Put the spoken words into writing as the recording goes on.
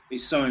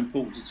it's so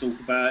important to talk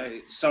about it.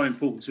 It's so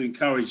important to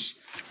encourage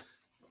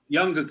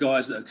younger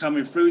guys that are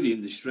coming through the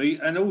industry,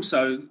 and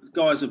also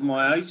guys of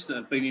my age that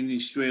have been in the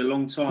industry a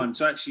long time,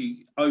 to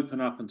actually open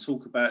up and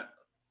talk about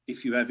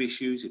if you have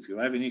issues, if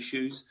you're having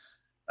issues.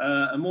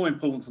 And more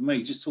important for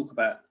me, just talk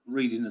about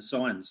reading the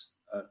signs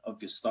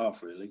of your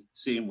staff, really,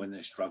 seeing when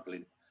they're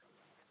struggling.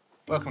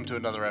 Welcome to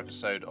another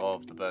episode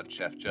of the Burnt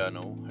Chef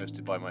Journal,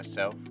 hosted by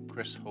myself,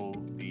 Chris Hall,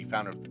 the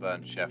founder of the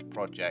Burnt Chef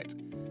Project.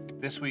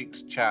 This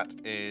week's chat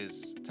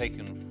is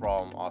taken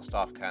from our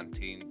staff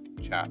canteen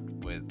chat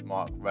with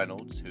Mark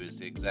Reynolds, who is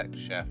the exec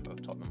chef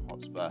of Tottenham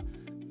Hotspur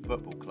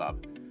Football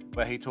Club,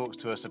 where he talks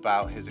to us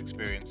about his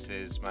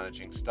experiences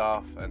managing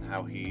staff and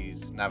how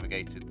he's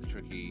navigated the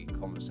tricky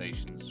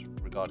conversations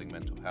regarding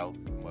mental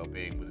health and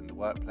well-being within the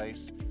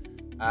workplace,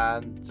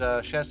 and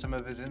share some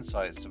of his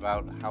insights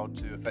about how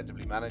to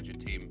effectively manage a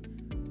team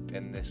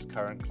in this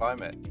current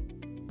climate.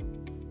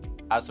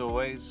 As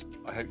always,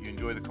 I hope you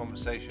enjoy the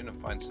conversation and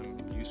find some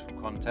useful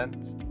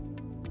content.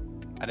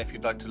 And if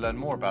you'd like to learn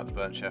more about the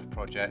Burnt Chef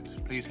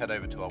Project, please head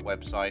over to our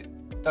website,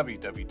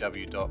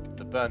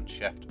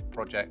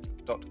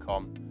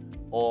 www.theburnchefproject.com,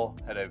 or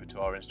head over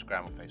to our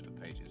Instagram or Facebook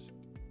pages.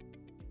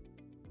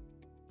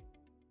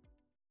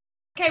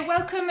 Okay,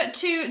 welcome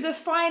to the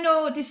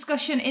final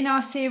discussion in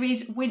our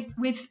series with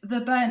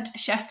the Burnt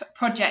Chef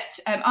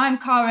Project. I'm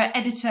Cara,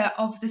 editor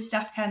of the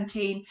Staff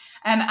Canteen,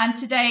 and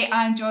today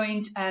I'm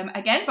joined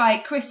again by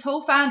Chris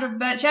Hall, founder of the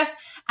Burnt Chef,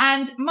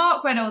 and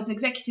Mark Reynolds,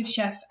 executive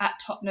chef at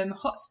Tottenham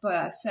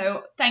Hotspur.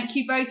 So thank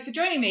you both for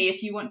joining me.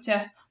 If you want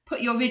to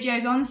put your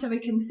videos on so we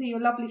can see your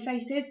lovely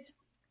faces.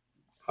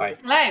 Hi.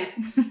 Hello.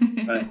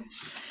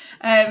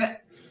 Hi.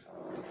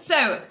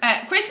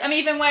 Chris, I'm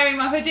even wearing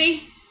my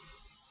hoodie.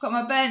 Got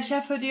my Burnt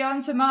Chef hoodie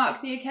on to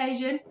mark the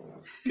occasion.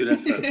 Good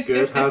effort. That's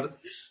good.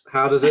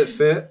 How does it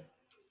fit?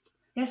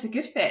 Yeah, it's a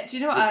good fit. Do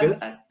you know what?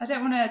 I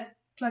don't want to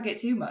plug it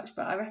too much,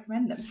 but I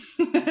recommend them.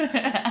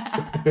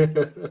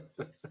 Good,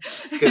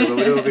 but we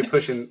don't want to be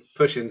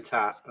pushing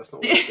tat. That's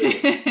not what we're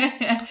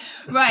doing.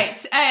 Right.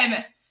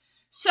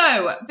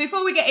 So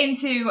before we get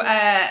into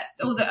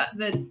all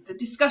the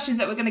discussions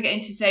that we're going to get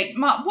into today,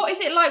 Mark, what is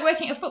it like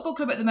working at a football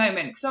club at the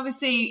moment? Because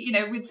obviously, you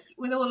know,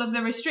 with all of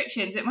the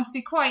restrictions, it must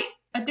be quite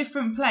a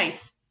different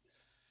place.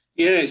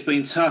 Yeah, it's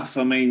been tough.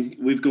 I mean,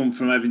 we've gone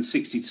from having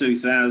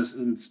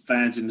 62,000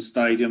 fans in the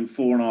stadium,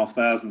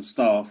 4,500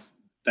 staff,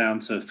 down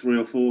to 3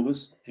 or 4 of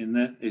us in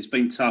there. It's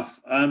been tough.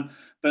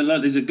 But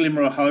look, there's a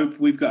glimmer of hope.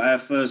 We've got our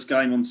first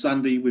game on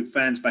Sunday with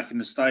fans back in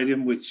the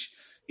stadium, which,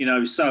 you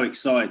know, so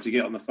excited to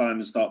get on the phone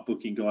and start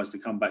booking guys to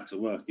come back to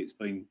work. It's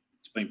been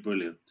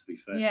brilliant, to be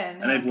fair. Yeah,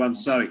 and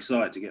everyone's so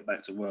excited to get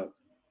back to work.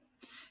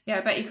 Yeah,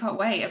 I bet you can't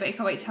wait.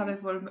 To have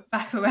everyone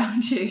back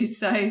around you.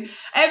 So, tell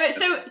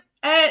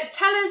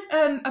us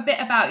a bit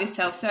about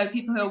yourself, so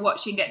people who are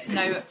watching get to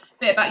know a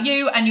bit about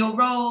you and your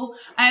role.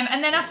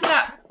 And then after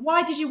that,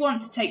 why did you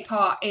want to take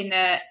part in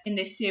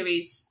this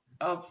series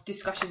of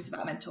discussions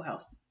about mental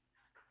health?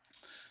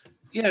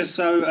 Yeah,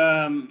 so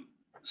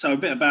a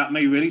bit about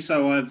me, really.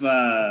 So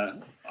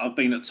I've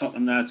been at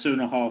Tottenham now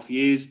 2.5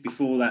 years.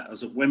 Before that, I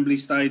was at Wembley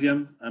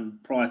Stadium,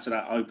 and prior to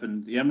that, I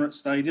opened the Emirates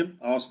Stadium,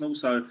 Arsenal.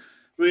 So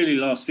really,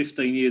 last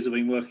 15 years I've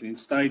been working in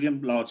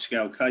stadium,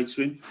 large-scale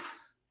catering.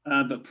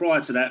 But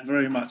prior to that,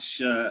 very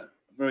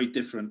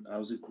different. I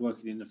was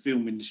working in the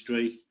film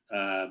industry,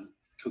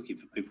 cooking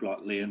for people like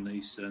Liam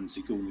Neeson,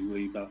 Sigourney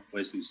Weaver,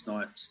 Wesley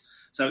Snipes.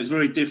 So it was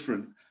very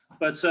different.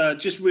 But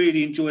just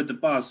really enjoyed the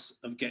buzz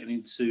of getting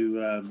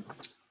into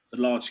the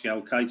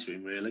large-scale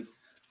catering, really.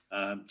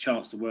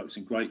 Chance to work with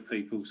some great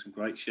people, some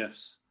great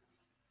chefs.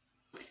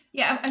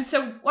 Yeah, and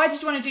so why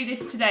did you want to do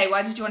this today?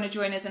 Why did you want to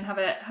join us and have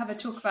a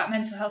talk about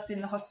mental health in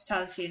the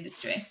hospitality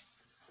industry?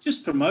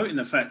 Just promoting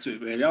the fact of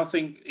it, really. I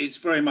think it's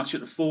very much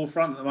at the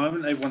forefront at the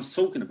moment. Everyone's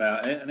talking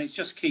about it, and it's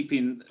just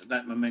keeping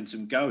that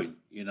momentum going.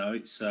 You know,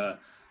 it's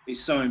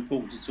so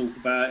important to talk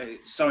about it.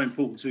 It's so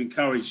important to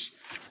encourage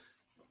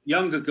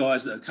younger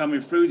guys that are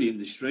coming through the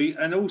industry,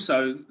 and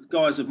also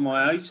guys of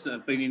my age that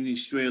have been in the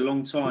industry a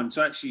long time,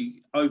 to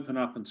actually open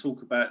up and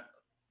talk about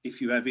if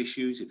you have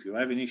issues, if you're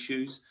having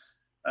issues.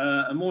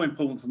 And more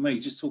important for me,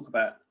 just talk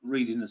about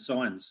reading the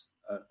signs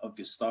of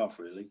your staff,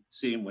 really,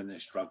 seeing when they're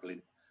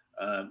struggling.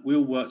 We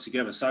all work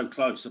together so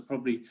close. I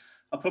probably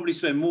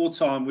spend more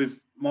time with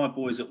my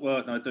boys at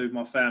work than I do with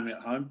my family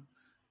at home.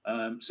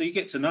 So you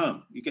get to know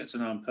them. You get to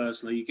know them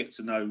personally. You get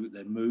to know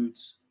their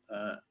moods.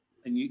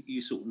 And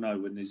you sort of know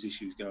when there's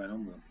issues going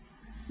on with them.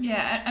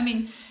 Yeah, I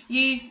mean,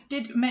 you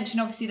did mention,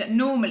 obviously, that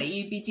normally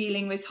you'd be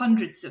dealing with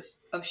hundreds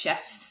of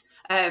chefs,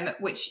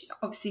 which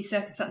obviously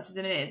circumstances at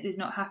the minute is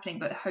not happening,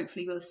 but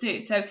hopefully will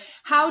soon. So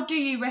how do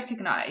you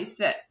recognise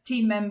that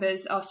team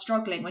members are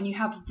struggling when you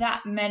have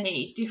that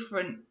many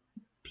different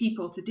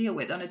people to deal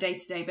with on a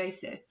day-to-day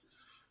basis?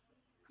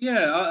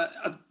 Yeah,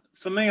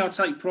 for me, I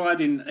take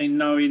pride in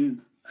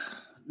knowing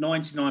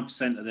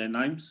 99% of their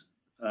names,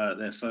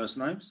 their first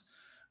names.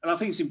 And I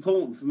think it's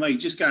important for me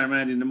just going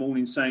around in the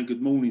morning saying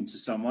good morning to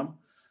someone.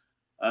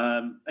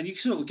 And you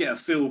sort of get a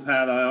feel of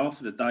how they are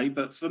for the day.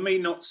 But for me,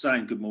 not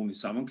saying good morning to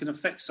someone can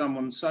affect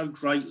someone so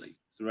greatly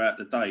throughout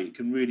the day, it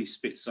can really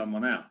spit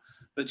someone out.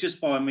 But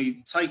just by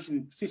me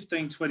taking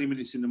 15, 20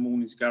 minutes in the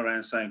morning to go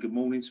around saying good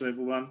morning to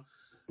everyone,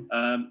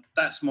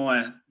 that's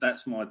my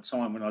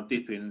time when I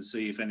dip in and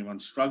see if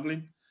anyone's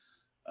struggling,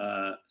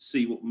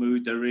 see what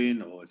mood they're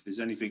in, or if there's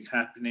anything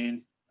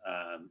happening.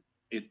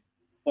 If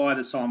by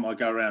the time I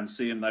go around and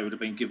see them, they would have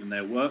been given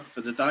their work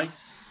for the day.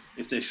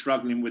 If they're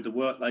struggling with the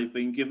work they've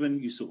been given,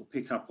 you sort of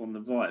pick up on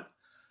the vibe.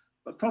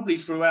 But probably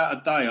throughout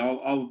a day,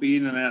 I'll be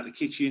in and out of the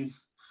kitchen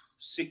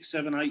 6,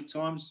 7, 8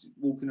 times,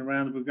 walking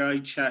around the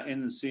brigade, chatting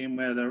and seeing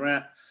where they're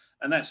at.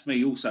 And that's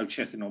me also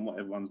checking on what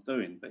everyone's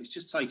doing. But it's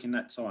just taking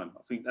that time.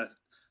 I think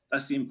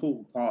that's the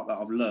important part that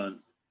I've learned.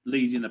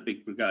 Leading a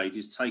big brigade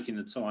is taking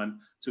the time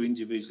to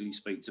individually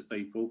speak to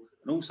people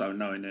and also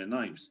knowing their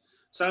names.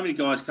 So many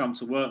guys come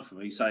to work for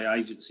me, say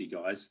agency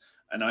guys,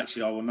 and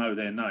actually I will know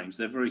their names.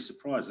 They're very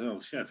surprised.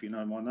 Oh, Chef, you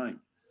know my name.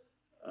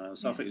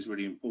 So I think it's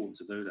really important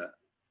to do that.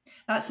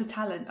 That's a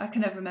talent. I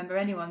can never remember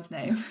anyone's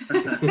name.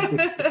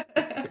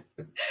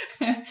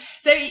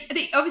 So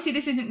obviously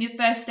this isn't your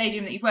first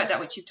stadium that you've worked at,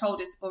 which you've told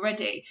us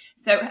already.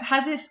 So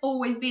has this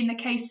always been the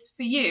case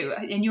for you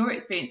in your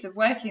experience of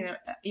working,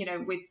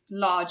 with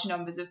large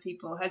numbers of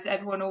people? Has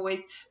everyone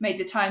always made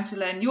the time to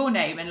learn your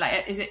name? And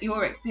is it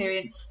your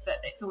experience that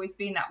it's always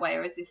been that way,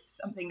 or is this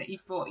something that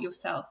you've brought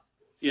yourself?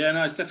 Yeah,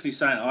 no, it's definitely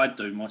something I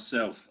do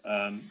myself.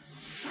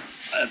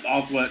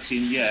 I've worked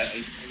in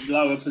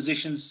lower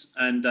positions,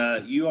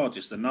 and you are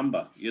just a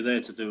number. You're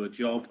there to do a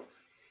job,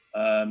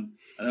 and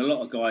a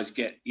lot of guys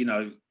get,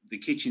 the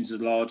kitchens are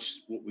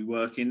large. What we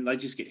work in, they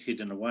just get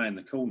hidden away in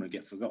the corner,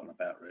 get forgotten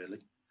about, really.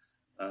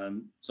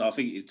 So I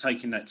think you're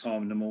taking that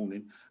time in the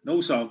morning, and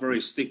also I'm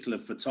very stickler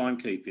for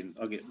timekeeping.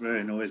 I get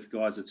very annoyed if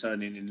guys are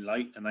turning in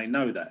late, and they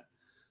know that.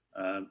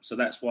 So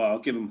that's why I'll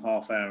give them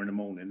half hour in the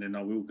morning, then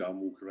I will go and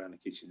walk around the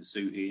kitchen and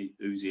see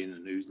who's in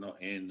and who's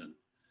not in.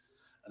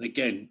 And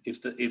again,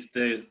 if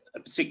they're a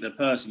particular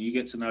person, you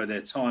get to know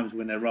their times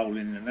when they're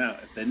rolling in and out.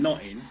 If they're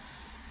not in,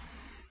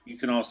 you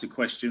can ask the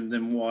question,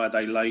 then why are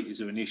they late? Is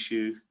there an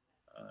issue?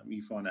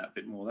 You find out a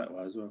bit more that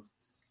way as well.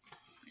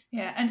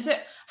 Yeah, and so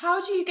how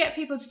do you get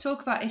people to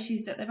talk about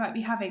issues that they might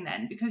be having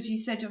then? Because you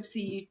said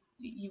obviously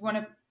you want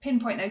to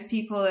pinpoint those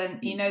people and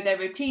you know their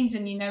routines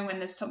and you know when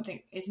there's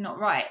something is not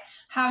right.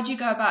 How do you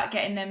go about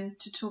getting them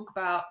to talk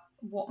about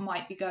what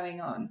might be going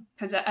on?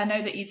 Because I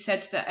know that you'd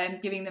said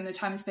that giving them the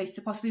time and space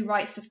to possibly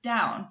write stuff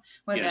down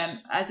when Yes.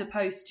 as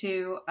opposed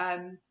to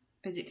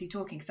physically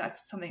talking, because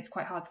that's something that's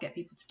quite hard to get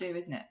people to do,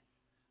 isn't it?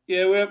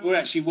 Yeah, we're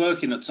actually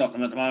working at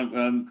Tottenham at the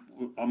moment.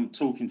 I'm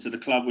talking to the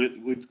club.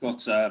 We've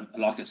got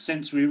like a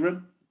sensory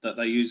room that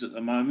they use at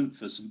the moment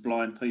for some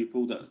blind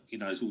people that,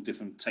 it's all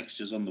different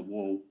textures on the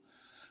wall.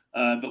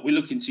 But we're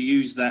looking to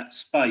use that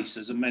space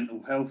as a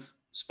mental health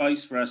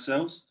space for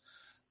ourselves.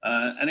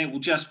 And it will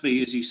just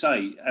be, as you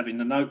say, having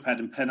the notepad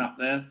and pen up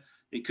there.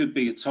 It could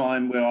be a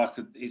time where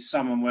it's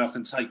someone where I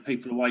can take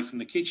people away from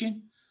the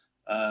kitchen.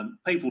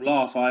 People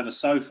laugh. I have a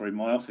sofa in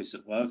my office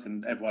at work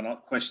and everyone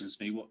questions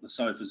me what the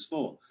sofa's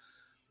for.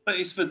 But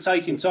it's for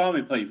taking time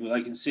with people.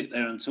 They can sit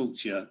there and talk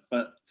to you.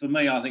 But for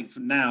me, I think for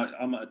now,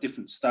 I'm at a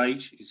different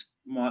stage.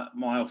 My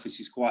office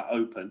is quite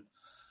open.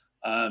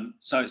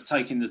 So it's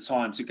taking the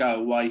time to go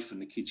away from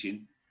the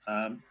kitchen.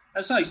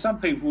 As I say,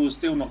 some people are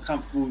still not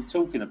comfortable with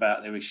talking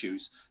about their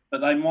issues, but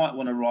they might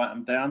want to write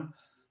them down.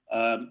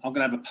 I'm going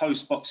to have a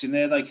post box in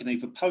there. They can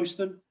either post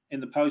them in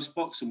the post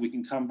box and we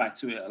can come back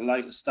to it at a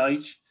later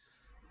stage,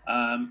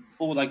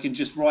 or they can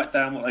just write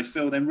down what they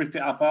feel, then rip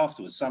it up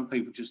afterwards. Some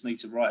people just need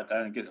to write it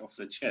down and get it off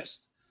their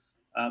chest.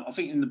 I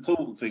think the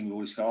important thing we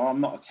always go, I'm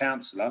not a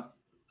counsellor.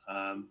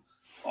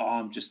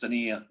 I'm just an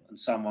ear and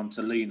someone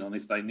to lean on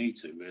if they need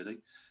to, really.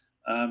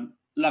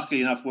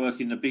 Luckily enough,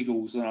 working in a big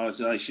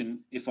organisation,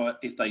 if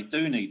they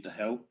do need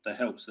the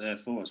help's there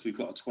for us. We've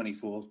got a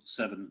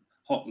 24/7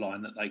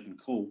 hotline that they can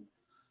call,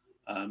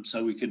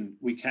 so we can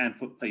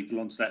put people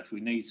onto that if we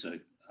need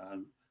to.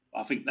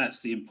 I think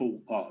that's the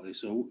important part of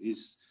this all,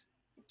 is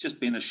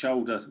just being a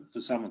shoulder for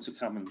someone to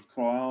come and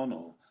cry on,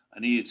 or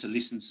an ear to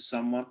listen to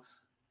someone.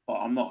 But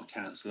I'm not a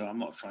counsellor. I'm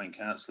not a trained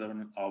counsellor,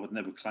 and I would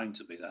never claim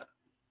to be that.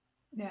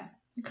 Yeah.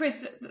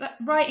 Chris,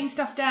 writing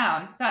stuff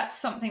down, that's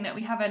something that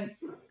we haven't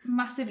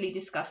massively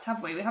discussed,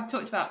 have we? We have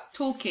talked about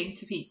talking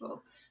to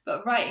people,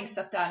 but writing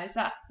stuff down,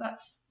 that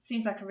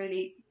seems like a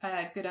really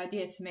good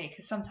idea to me,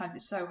 because sometimes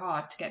it's so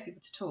hard to get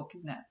people to talk,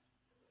 isn't it?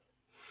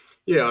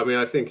 Yeah, I mean,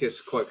 I think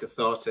it's quite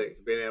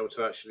cathartic being able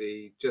to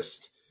actually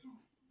just,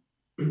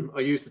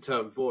 I use the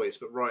term voice,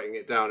 but writing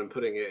it down and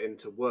putting it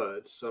into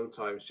words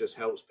sometimes just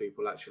helps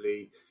people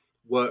actually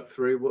work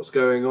through what's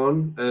going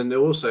on. And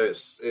also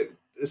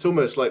it's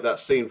almost like that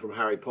scene from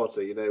Harry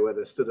Potter, where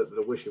they're stood at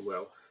the wishing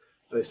well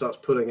and he starts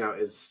putting out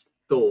his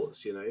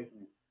thoughts,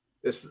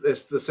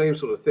 It's the same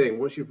sort of thing.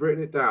 Once you've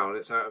written it down,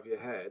 it's out of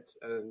your head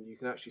and you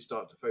can actually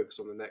start to focus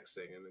on the next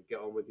thing and get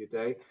on with your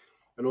day.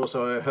 And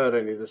also I heard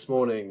only this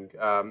morning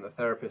a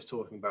therapist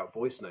talking about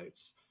voice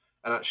notes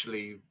and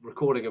actually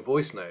recording a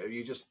voice note.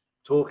 You just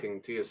talking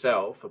to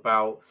yourself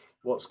about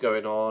what's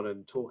going on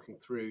and talking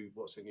through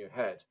what's in your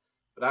head.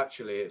 But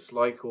actually it's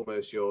like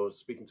almost you're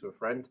speaking to a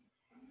friend.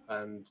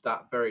 and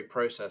that very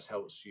process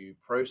helps you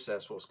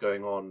process what's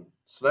going on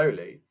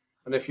slowly.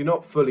 And if you're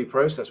not fully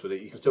processed with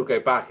it, you can still go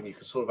back and you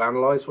can sort of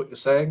analyze what you're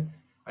saying,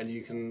 and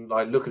you can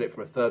like look at it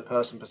from a third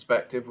person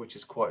perspective, which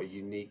is quite a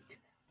unique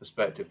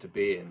perspective to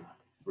be in,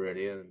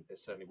 really, and it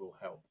certainly will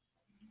help.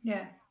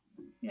 Yeah.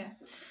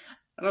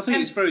 And I think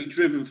it's very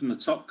driven from the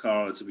top,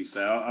 Cara, to be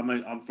fair. I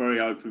mean, I'm very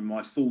open with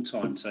my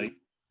full-time team.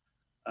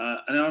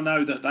 And I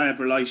know that they have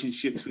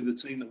relationships with the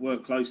team that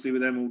work closely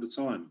with them all the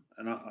time.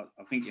 And I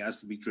think it has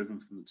to be driven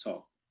from the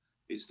top.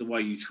 It's the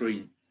way you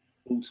treat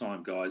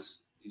full-time guys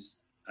is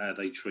how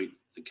they treat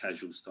the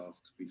casual staff,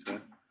 to be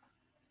fair.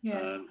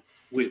 Yeah.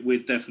 We're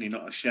definitely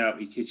not a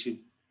shouty kitchen.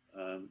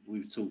 We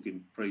were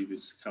talking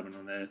previous to coming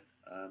on there.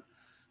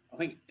 I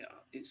think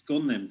it's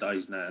gone them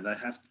days now. They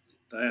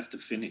have to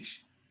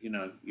finish. You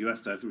know, you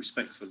have to have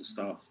respect for the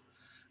staff.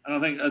 And I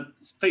think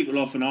people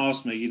often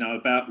ask me, you know,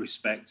 about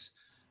respect.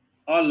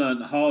 I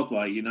learned the hard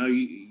way. You know,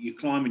 you're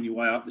climbing your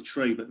way up the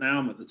tree, but now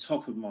I'm at the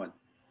top of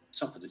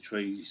the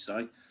tree, you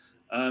say.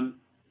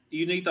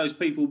 You need those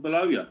people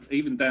below you,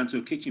 even down to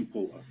a kitchen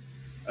porter.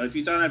 If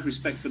you don't have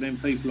respect for them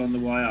people on the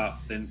way up,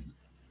 then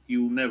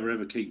you will never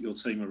ever keep your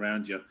team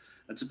around you.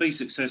 And to be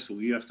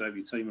successful, you have to have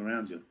your team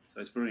around you.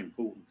 So it's very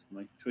important for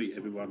me. Treat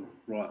everyone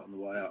right on the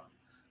way up.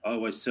 I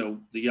always tell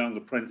the young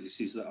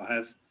apprentices that I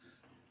have,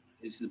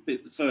 it's the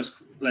first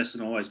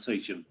lesson I always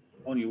teach them.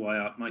 On your way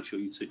up, make sure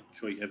you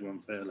treat everyone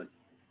fairly.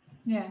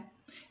 Yeah.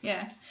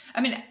 I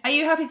mean, are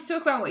you happy to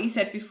talk about what you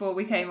said before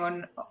we came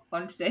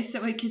onto this?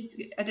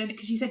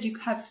 Because you said you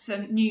have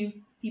some new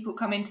people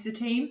come into the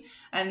team,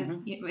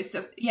 and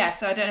so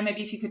I don't know,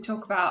 maybe if you could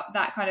talk about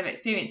that kind of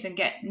experience and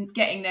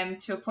getting them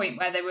to a point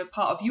where they were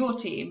part of your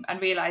team and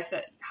realise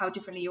that how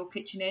differently your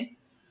kitchen is.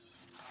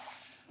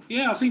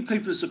 Yeah, I think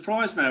people are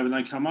surprised now when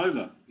they come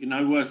over. You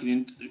know, working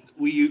in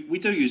we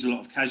do use a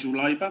lot of casual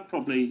labour,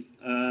 probably.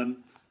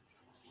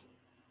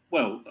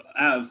 Well,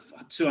 out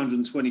of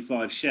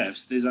 225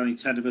 chefs, there's only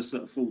 10 of us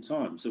that are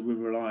full-time. So we're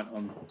reliant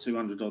on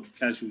 200-odd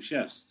casual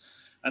chefs.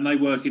 And they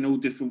work in all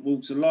different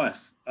walks of life.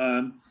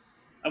 And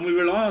we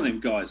rely on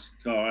them guys,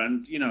 Cara.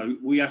 And, you know,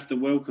 we have to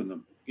welcome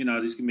them. You know,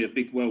 there's going to be a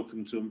big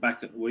welcome to them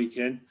back at the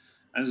weekend.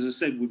 And as I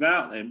said,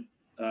 without them,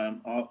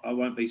 I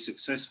won't be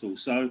successful.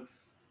 So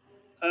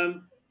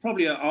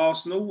probably at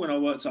Arsenal, when I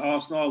worked at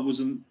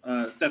Arsenal,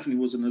 I definitely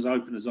wasn't as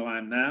open as I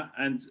am now.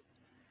 And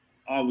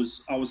I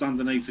was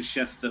underneath a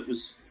chef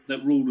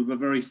that ruled with a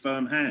very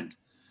firm hand.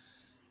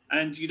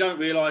 And you don't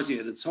realise it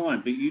at the time,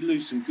 but you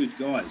lose some good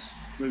guys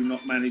through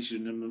not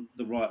managing them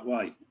the right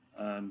way.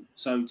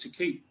 So to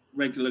keep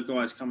regular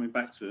guys coming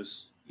back to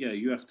us,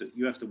 you have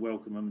to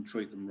welcome them and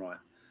treat them right.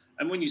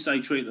 And when you say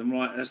treat them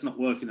right, that's not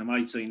working them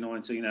 18,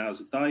 19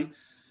 hours a day.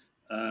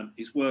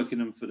 It's working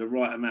them for the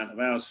right amount of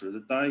hours for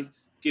the day,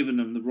 giving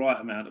them the right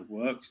amount of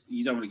work.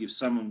 You don't want to give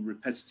someone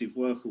repetitive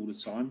work all the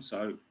time.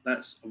 So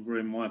I'm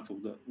very mindful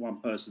that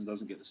one person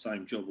doesn't get the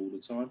same job all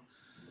the time.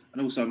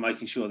 And also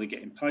making sure they're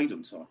getting paid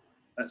on time.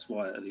 That's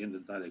why at the end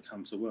of the day they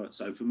come to work.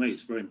 So for me,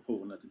 it's very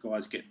important that the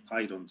guys get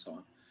paid on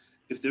time.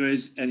 If there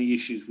is any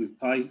issues with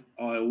pay,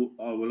 I will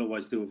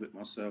always deal with it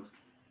myself.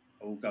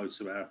 I will go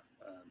to our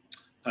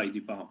pay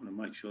department and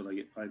make sure they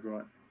get paid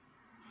right.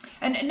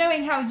 And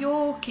knowing how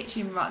your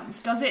kitchen runs,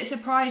 does it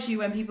surprise you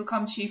when people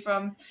come to you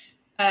from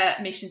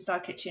Michelin-star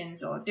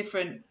kitchens or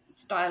different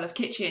style of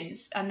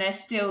kitchens, and they're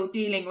still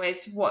dealing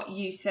with what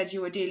you said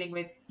you were dealing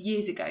with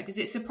years ago? Does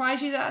it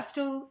surprise you that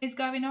still is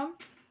going on?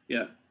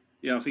 Yeah,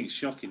 I think it's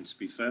shocking, to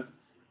be fair.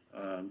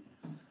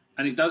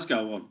 And it does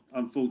go on,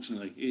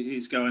 unfortunately.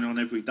 It's going on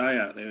every day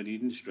out there in the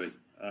industry.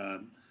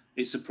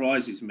 It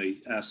surprises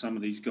me how some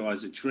of these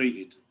guys are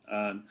treated.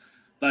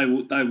 They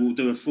will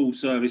do a full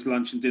service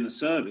lunch and dinner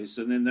service,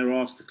 and then they're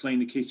asked to clean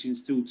the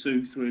kitchens till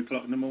 2, 3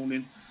 o'clock in the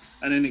morning,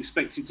 and then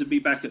expected to be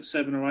back at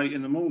 7 or 8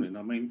 in the morning.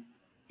 I mean,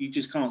 you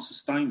just can't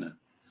sustain that.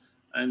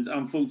 And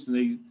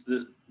unfortunately,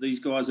 these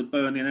guys are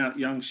burning out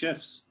young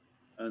chefs,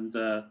 and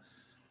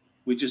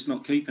we're just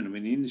not keeping them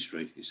in the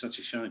industry. It's such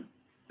a shame.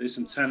 There's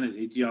some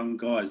talented young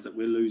guys that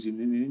we're losing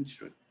in the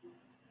industry.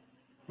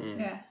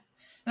 Yeah.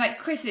 Like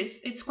Chris,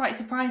 it's quite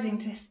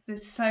surprising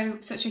there's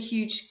such a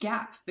huge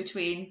gap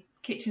between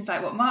kitchens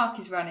like what Mark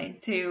is running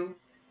to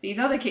these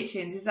other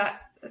kitchens.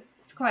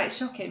 It's quite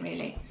shocking,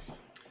 really.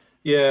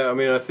 Yeah, I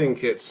mean, I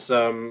think it's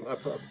I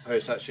put up a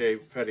post actually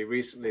fairly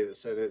recently that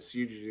said it's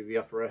usually the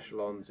upper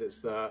echelons.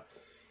 It's the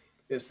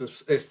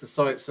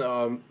sites that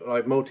are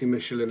like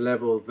multi-Michelin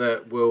level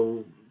that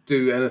will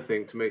do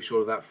anything to make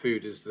sure that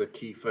food is the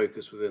key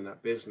focus within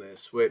that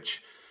business,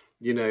 which,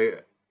 you know,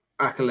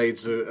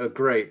 accolades are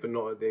great, but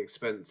not at the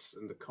expense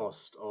and the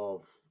cost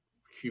of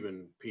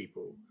human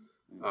people.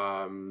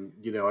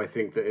 You know, I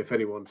think that if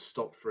anyone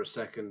stopped for a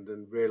second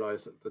and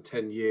realised that the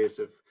 10 years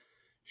of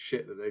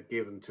shit that they've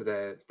given to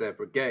their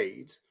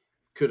brigade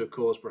could have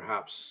caused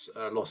perhaps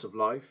a loss of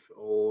life,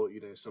 or, you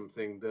know,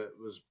 something that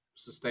was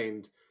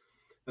sustained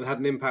and had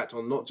an impact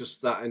on not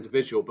just that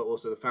individual but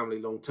also the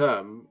family long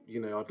term, you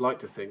know, I'd like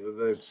to think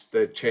that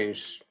they've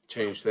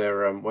changed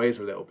their ways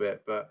a little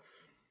bit. But,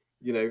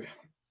 you know,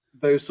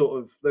 those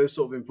sort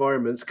of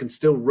environments can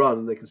still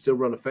run. They can still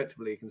run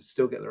effectively. Can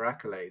still get their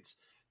accolades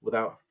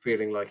without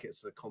feeling like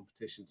it's a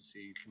competition to see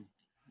you can,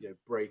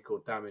 break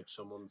or damage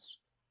someone's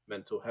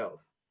mental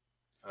health.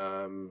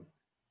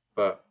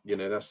 But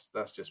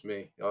that's just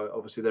me.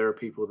 Obviously, there are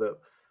people that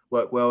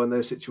work well in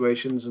those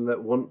situations and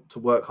that want to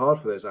work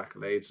hard for those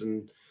accolades,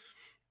 and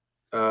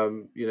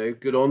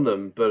good on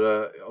them.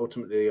 But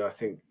ultimately, I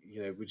think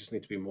we just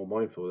need to be more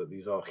mindful that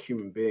these are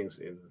human beings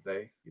at the end of the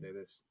day.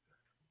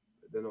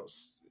 They're not.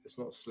 It's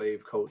not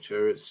slave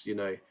culture. It's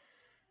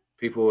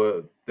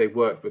people they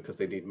work because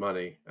they need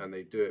money, and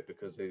they do it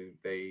because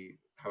they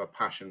have a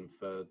passion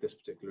for this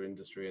particular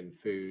industry and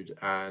food,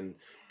 and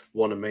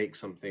want to make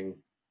something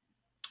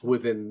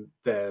within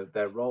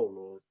their role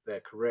or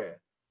their career.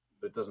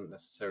 But it doesn't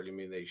necessarily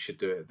mean they should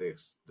do it at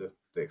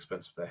the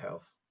expense of their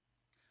health.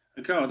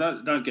 And Carl,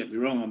 don't get me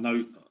wrong. I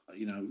know,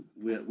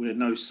 we're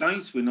no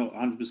saints. We're not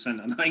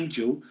 100% an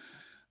angel.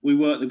 We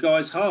work the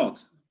guys hard,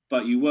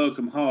 but you work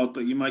them hard,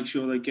 but you make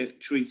sure they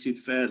get treated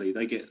fairly.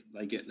 They get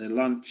their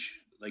lunch.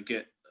 They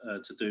get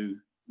to do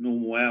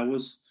normal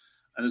hours.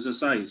 And as I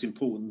say, it's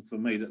important for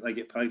me that they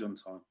get paid on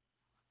time.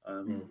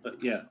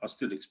 But yeah, I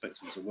still expect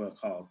them to work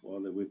hard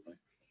while they're with me.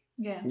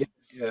 Yeah.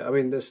 Yeah. I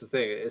mean, that's the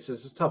thing. It's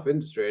a tough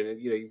industry,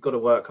 and you've got to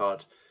work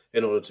hard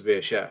in order to be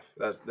a chef.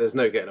 There's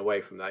no getting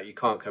away from that. You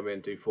can't come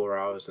in, do 4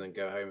 hours, and then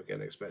go home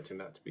again expecting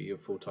that to be your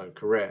full-time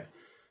career.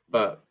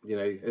 But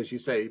as you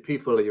say,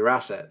 people are your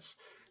assets.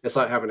 It's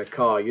like having a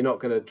car. You're not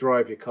going to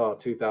drive your car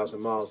 2,000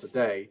 miles a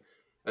day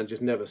and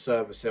just never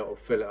service it or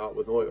fill it up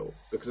with oil,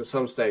 because at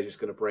some stage it's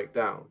going to break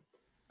down.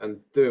 And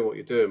doing what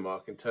you're doing,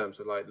 Mark, in terms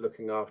of like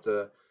looking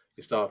after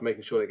your staff,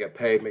 making sure they get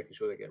paid, making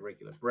sure they get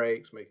regular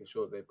breaks, making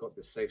sure they've got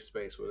this safe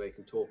space where they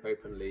can talk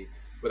openly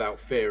without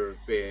fear of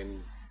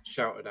being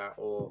shouted at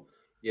or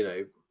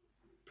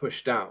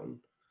pushed down,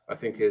 I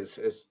think is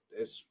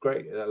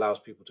great. It allows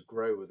people to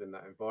grow within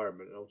that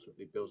environment and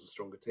ultimately builds a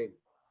stronger team.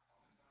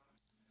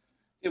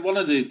 Yeah, one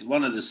of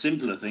the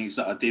simpler things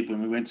that I did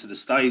when we went to the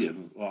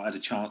stadium, or I had a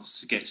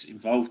chance to get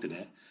involved in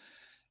it,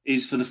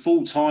 is for the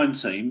full-time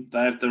team.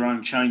 They have their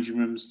own changing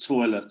rooms,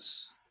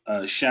 toilets,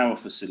 shower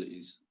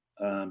facilities.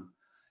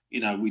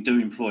 We do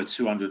employ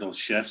 200 odd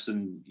chefs,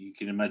 and you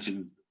can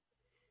imagine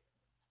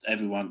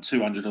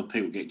 200 odd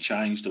people get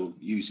changed or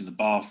using the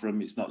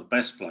bathroom. It's not the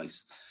best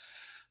place.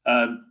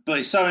 But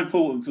it's so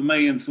important for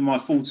me and for my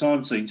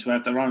full-time team to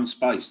have their own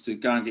space to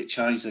go and get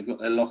changed. They've got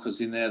their lockers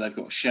in there. They've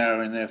got a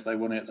shower in there if they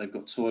want it. They've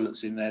got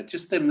toilets in there.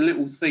 Just them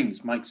little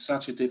things make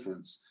such a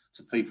difference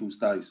to people's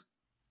days.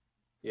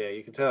 Yeah,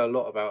 you can tell a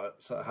lot about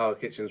how a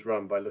kitchen's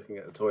run by looking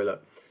at the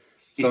toilet.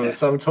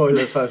 Some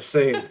toilets I've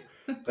seen,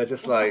 they're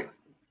just like,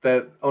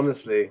 they're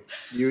honestly,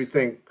 you would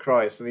think,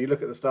 Christ, and you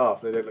look at the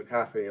staff and they don't look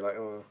happy. And you're like,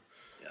 oh,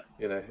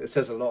 it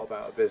says a lot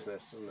about a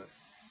business, doesn't it?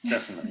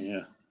 Definitely,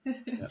 yeah.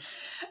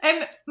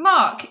 Yeah.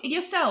 Mark,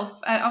 yourself,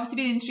 obviously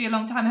been in the industry a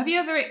long time. Have you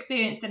ever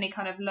experienced any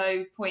kind of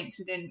low points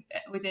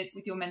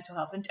with your mental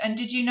health? And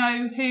did you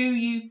know who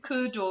you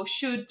could or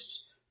should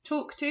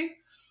talk to?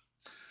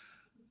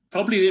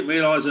 Probably didn't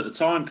realise at the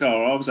time,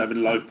 Carl, I was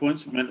having low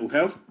points with mental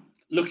health.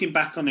 Looking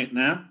back on it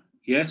now,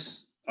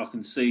 yes, I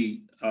can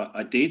see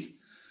I did,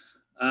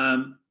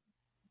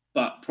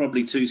 but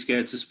probably too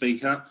scared to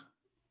speak up.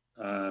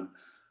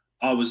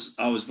 I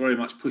was very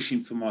much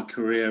pushing for my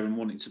career and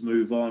wanting to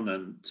move on.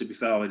 And to be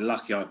fair, I was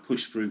lucky. I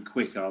pushed through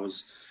quick. I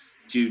was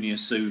junior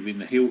sous in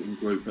the Hilton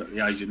Group at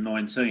the age of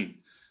 19,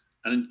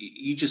 and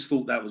you just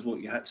thought that was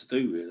what you had to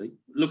do, really.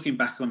 Looking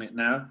back on it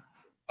now,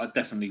 I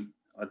definitely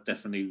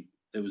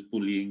there was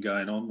bullying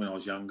going on when I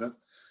was younger,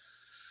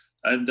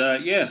 and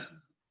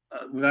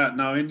without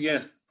knowing,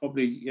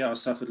 probably I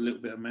suffered a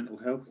little bit of mental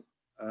health,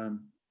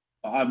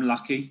 but I'm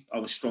lucky. I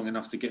was strong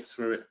enough to get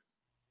through it,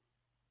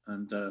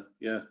 and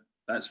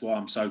that's why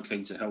I'm so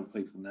keen to help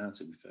people now,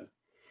 to be fair.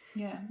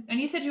 Yeah, and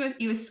you said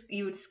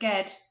you were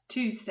scared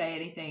to say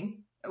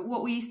anything.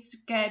 What were you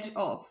scared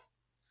of?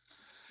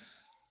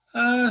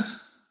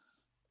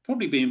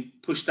 Probably being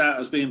pushed out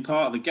as being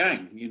part of the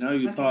gang.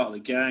 You're part of the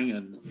gang,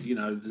 and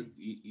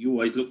you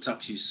always looked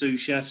up to your sous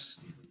chefs.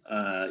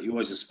 You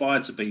always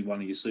aspired to be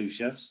one of your sous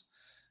chefs,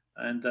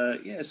 and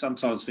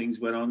sometimes things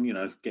went on.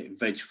 Getting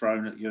veg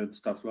thrown at you and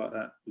stuff like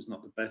that was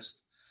not the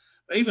best.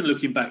 But even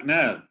looking back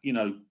now,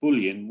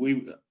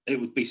 bullying, it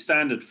would be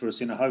standard for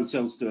us in a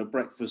hotel to do a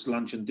breakfast,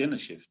 lunch and dinner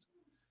shift.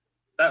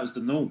 That was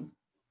the norm.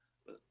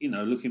 But,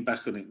 looking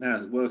back on it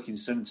now, working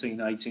 17,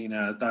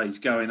 18-hour days,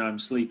 going home,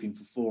 sleeping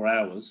for 4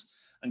 hours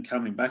and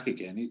coming back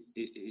again,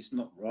 it's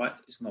not right.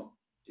 It's not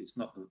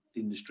the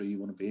industry you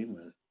want to be in,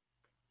 really.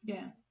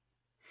 Yeah.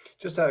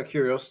 Just out of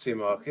curiosity,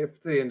 Mark,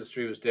 if the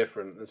industry was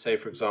different, and say,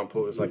 for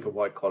example, it was like a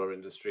white-collar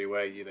industry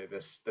where,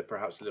 they're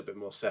perhaps a little bit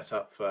more set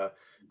up for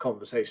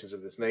conversations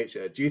of this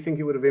nature, do you think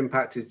it would have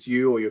impacted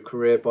you or your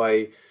career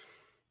by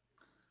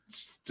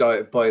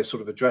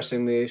sort of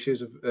addressing the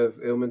issues of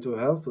ill mental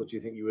health, or do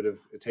you think you would have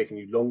taken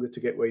you longer to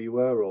get where you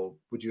were, or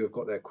would you have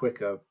got there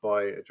quicker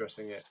by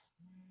addressing it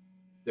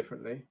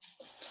differently?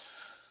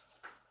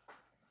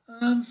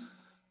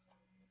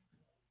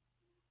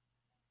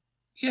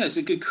 Yeah, it's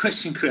a good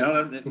question, Chris.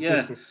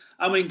 Yeah,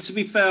 I mean, to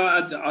be fair,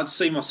 I'd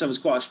see myself as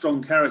quite a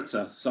strong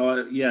character. So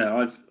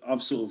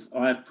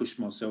I have pushed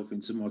myself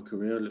into my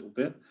career a little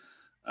bit,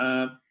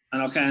 and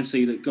I can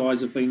see that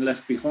guys have been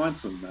left behind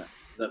from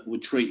that were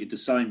treated the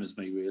same as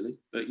me, really.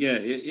 But yeah,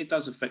 it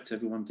does affect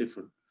everyone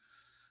different.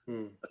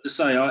 As I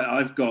say,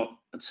 I've got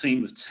a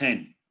team of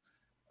 10.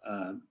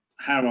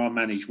 How I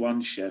manage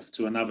one chef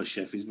to another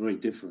chef is very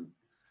different.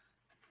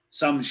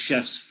 Some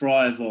chefs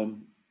thrive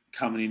on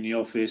coming in the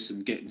office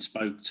and getting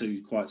spoke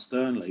to quite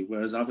sternly,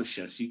 whereas other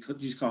chefs, you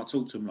just can't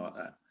talk to them like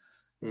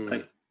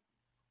that.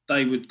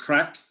 They would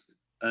crack,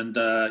 and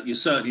you're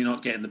certainly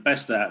not getting the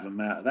best out of them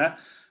out of that.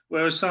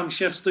 Whereas some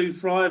chefs do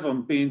thrive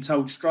on being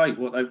told straight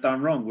what they've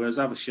done wrong, whereas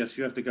other chefs,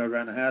 you have to go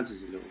around the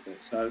houses a little bit.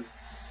 So,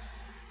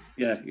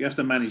 yeah, you have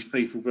to manage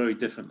people very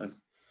differently.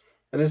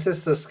 And is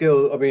this a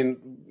skill? I mean,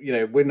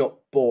 we're not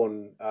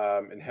born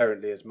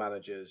inherently as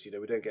managers.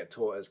 We don't get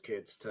taught as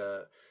kids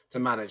to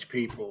manage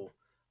people.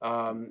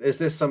 Is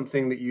this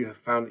something that you have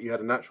found that you had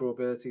a natural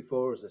ability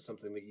for, or is this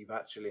something that you've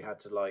actually had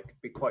to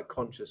be quite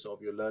conscious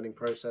of your learning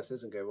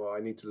processes and go, well, I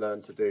need to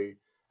learn to do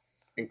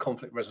in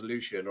conflict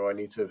resolution, or I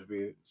need to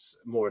be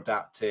more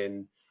adept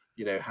in,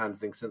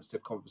 handling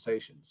sensitive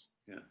conversations?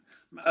 Yeah.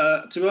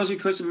 To be honest with you,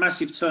 Chris, a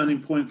massive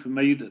turning point for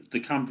me that the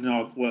company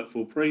I've worked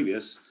for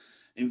previous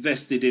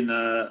invested in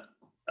a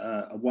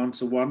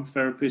one-to-one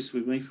therapist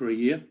with me for a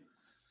year.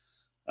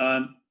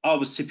 I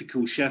was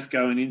typical chef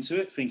going into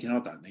it, thinking, I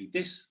don't need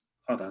this.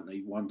 I don't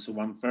need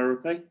one-to-one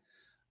therapy.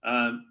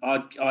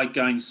 I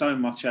gained so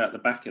much out the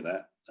back of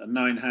that,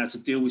 knowing how to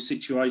deal with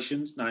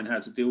situations, knowing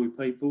how to deal with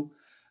people,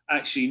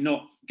 actually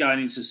not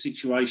going into a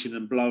situation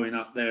and blowing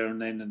up there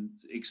and then and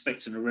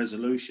expecting a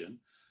resolution,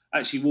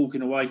 actually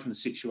walking away from the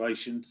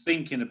situation,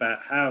 thinking about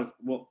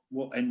what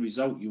end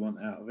result you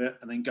want out of it,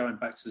 and then going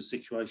back to the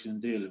situation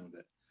and dealing with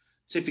it.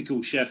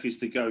 Typical chef is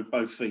to go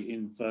both feet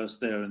in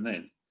first there and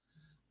then.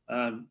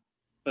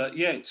 But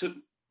yeah,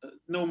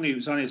 normally it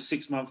was only a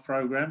 6-month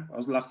program. I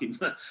was lucky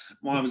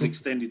mine was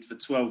extended for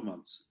 12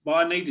 months, but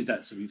I needed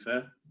that, to be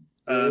fair.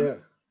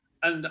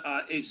 And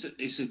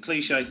it's a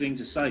cliche thing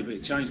to say, but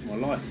it changed my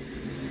life.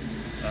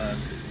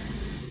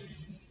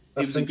 He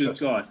was a good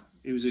guy.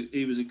 He was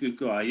a good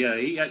guy. Yeah,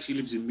 he actually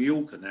lives in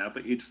Mallorca now,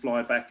 but he'd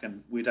fly back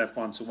and we'd have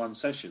one-to-one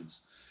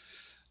sessions.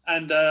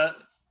 And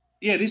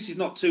this is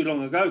not too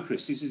long ago,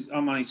 Chris.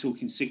 I'm only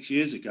talking 6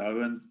 years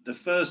ago, and the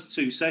first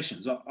 2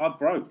 sessions, I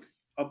broke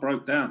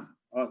down.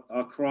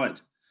 I cried,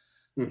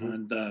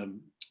 and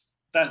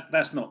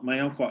that's not me.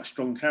 I'm quite a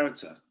strong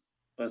character,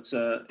 but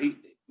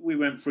we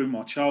went through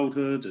my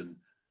childhood and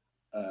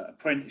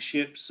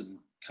apprenticeships and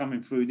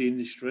coming through the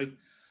industry.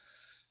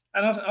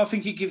 And I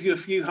think it gives you a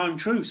few home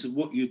truths of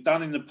what you've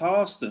done in the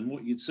past and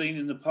what you'd seen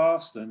in the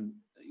past. And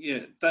yeah,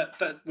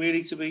 that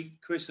really, to be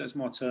Chris, that's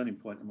my turning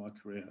point in my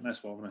career. And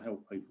that's why I want to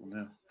help people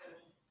now.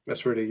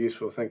 That's really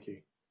useful. Thank you.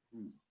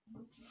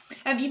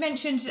 You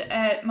mentioned,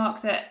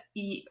 Mark, that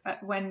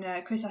when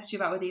Chris asked you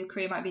about whether your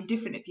career might be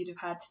different if you'd have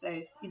had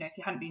those, if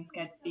you hadn't been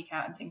scared to speak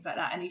out and things like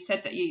that. And you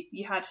said that you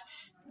had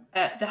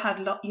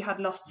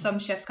lost some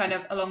chefs kind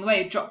of along the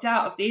way, dropped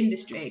out of the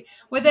industry.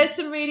 Were there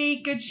some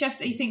really good chefs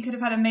that you think could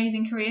have had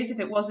amazing careers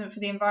if it wasn't for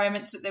the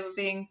environments that they were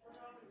being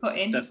put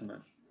in?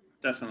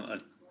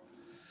 Definitely.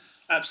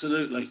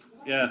 Absolutely.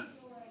 Yeah,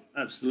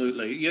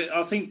 absolutely. Yeah,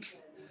 I think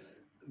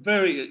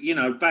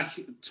back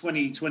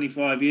 20,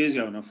 25 years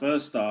ago when I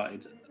first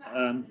started,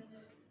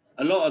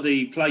 a lot of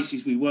the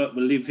places we worked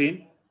were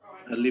live-in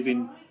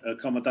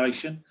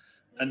accommodation,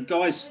 and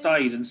guys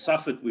stayed and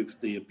suffered with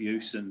the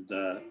abuse and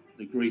the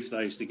grief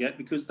they used to get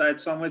because they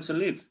had somewhere to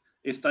live.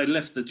 If they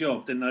left the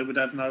job, then they would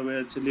have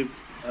nowhere to live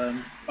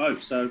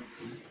both. So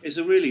it's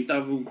a really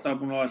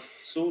double-edged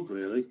sword,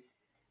 really.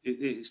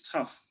 It's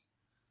tough.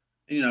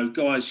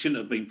 Guys shouldn't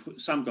have been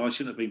some guys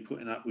shouldn't have been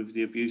putting up with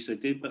the abuse they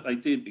did, but they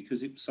did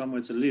because it was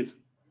somewhere to live.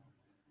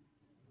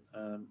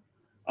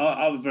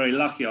 I was very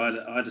lucky.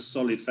 I had a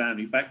solid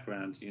family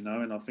background,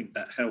 and I think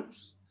that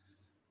helps.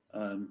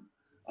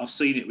 I've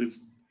seen it with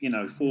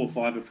 4 or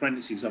 5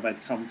 apprentices I've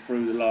had come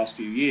through the last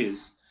few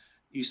years.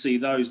 You see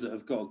those that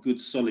have got a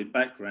good solid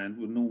background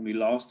will normally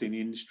last in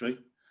the industry.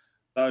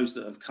 Those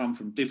that have come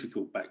from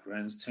difficult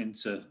backgrounds tend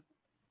to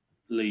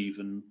leave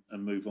and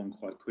move on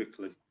quite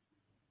quickly.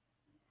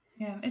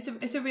 Yeah,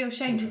 it's a real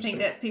shame to think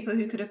that people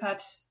who could have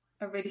had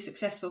a really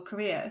successful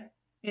career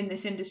in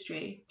this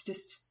industry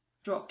just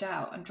dropped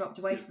out and dropped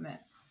away from it.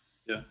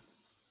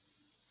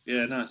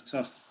 Yeah, no, it's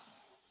tough.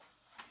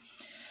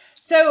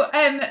 So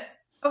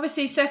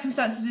obviously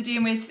circumstances we're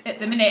dealing with at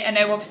the minute, I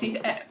know obviously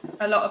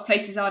a lot of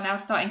places are now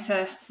starting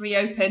to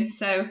reopen,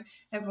 so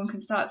everyone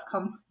can start to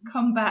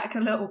come back a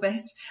little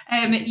bit.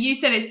 You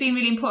said it's been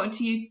really important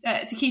to you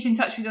to keep in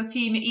touch with your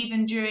team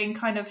even during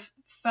kind of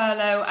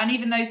furlough and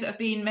even those that have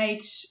been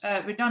made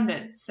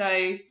redundant.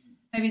 So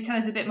maybe tell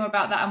us a bit more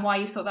about that and why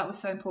you thought that was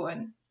so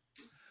important.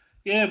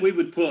 Yeah,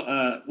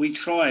 we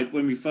tried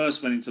when we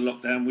first went into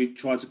lockdown, we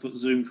tried to put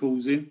Zoom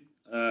calls in.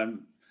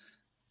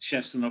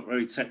 Chefs are not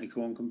very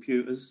technical on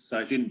computers, so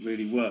it didn't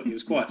really work. It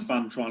was quite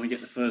fun trying to get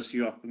the first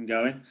few up and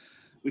going.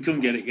 We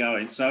couldn't get it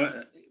going.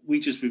 So, we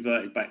just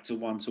reverted back to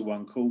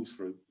one-to-one calls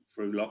through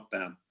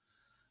lockdown.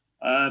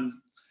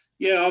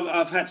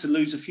 I've had to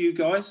lose a few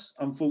guys,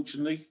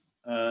 unfortunately.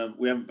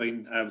 We haven't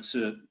been able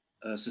to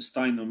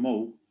sustain them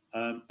all.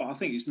 But I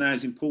think it's now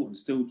as important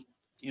still,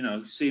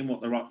 seeing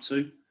what they're up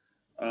to.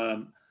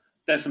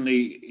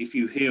 Definitely, if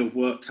you hear of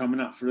work coming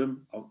up for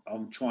them,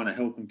 I'm trying to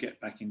help them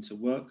get back into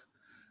work.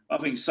 I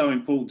think it's so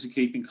important to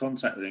keep in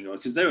contact with them guys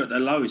because they're at their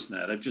lowest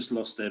now. They've just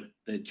lost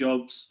their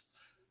jobs.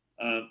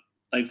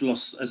 They've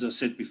lost, as I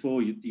said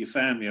before, your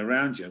family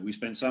around you. We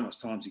spend so much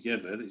time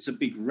together. It's a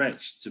big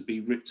wrench to be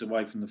ripped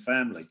away from the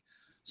family.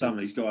 Some of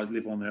these guys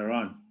live on their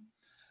own.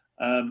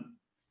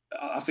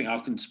 I think I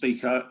can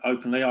speak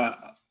openly.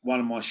 One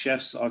of my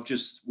chefs,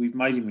 we've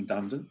made him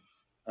redundant.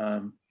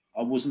 I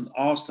wasn't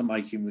asked to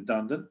make him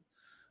redundant.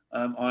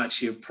 I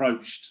actually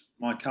approached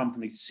my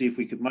company to see if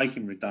we could make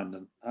him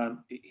redundant.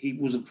 He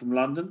wasn't from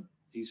London.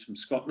 He's from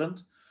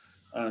Scotland.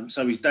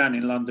 So he's down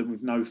in London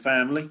with no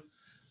family.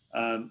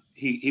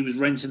 He was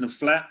renting a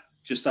flat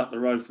just up the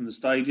road from the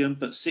stadium,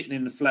 but sitting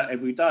in the flat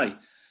every day.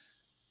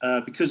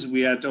 Because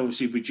we had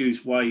obviously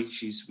reduced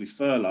wages with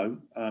furlough,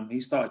 he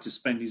started to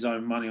spend his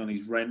own money on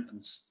his rent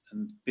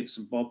and bits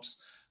and bobs.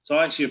 So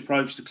I actually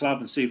approached the club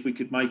and see if we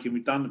could make him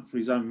redundant for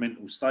his own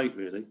mental state,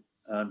 really.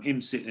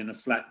 Him sitting in a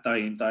flat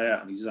day in, day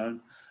out on his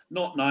own,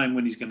 not knowing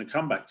when he's going to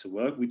come back to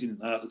work. We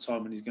didn't know at the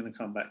time when he's going to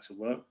come back to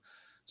work.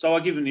 So I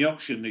give him the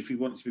option if he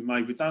wanted to be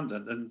made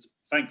redundant. And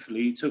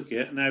thankfully he took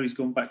it, and now he's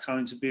gone back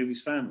home to be with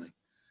his family.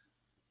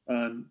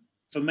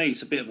 For me,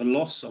 it's a bit of a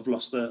loss. I've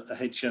lost a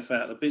head chef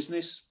out of the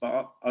business,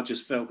 but I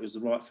just felt it was the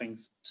right thing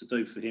to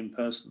do for him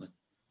personally.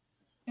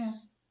 Yeah.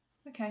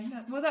 Okay.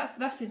 Well,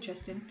 that's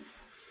interesting.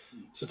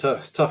 It's a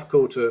tough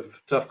call to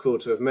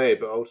have made,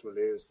 but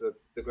ultimately it was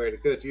the greater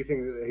good. Do you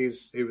think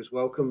that he was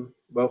welcome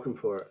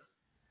for it?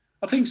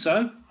 I think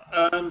so.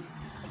 I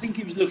think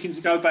he was looking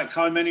to go back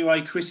home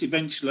anyway, Chris,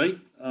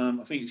 eventually.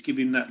 I think it's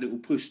giving him that little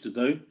push to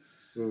do.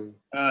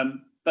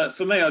 But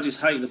for me, I just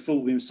hate the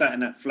thought of him sat in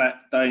that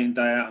flat day in,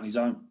 day out on his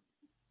own,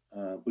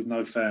 with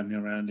no family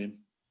around him,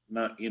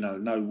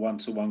 no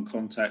one-to-one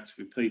contact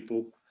with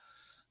people.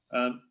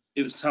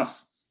 It was tough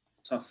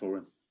for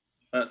him.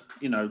 But,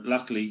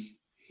 luckily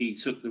he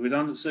took the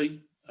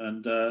redundancy,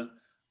 and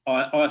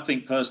I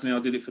think personally I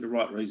did it for the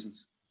right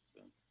reasons.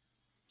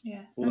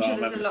 Yeah, I'm sure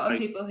there's a lot of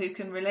people who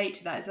can relate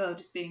to that as well,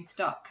 just being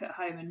stuck at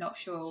home and not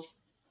sure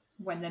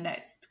when they're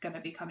next going to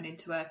be coming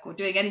into work or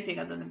doing anything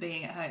other than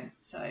being at home.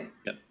 So.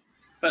 Yeah.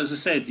 But as I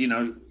said,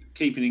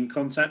 keeping in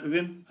contact with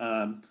him,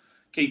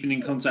 keeping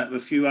in contact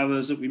with a few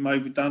others that we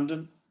made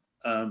redundant,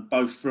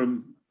 both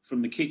from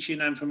the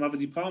kitchen and from other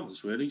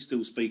departments, really,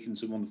 still speaking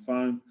to them on the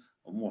phone,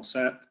 on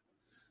WhatsApp.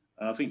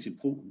 I think it's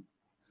important.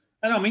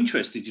 And I'm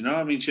interested,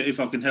 if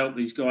I can help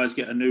these guys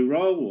get a new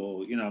role,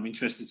 or, I'm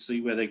interested to see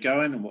where they're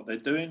going and what they're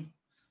doing.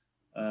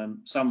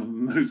 Some of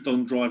them moved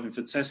on driving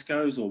for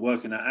Tesco's or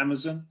working at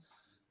Amazon.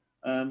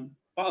 But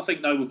I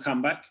think they will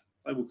come back.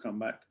 They will come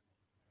back.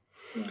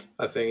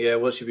 I think,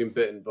 once you've been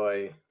bitten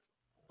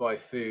by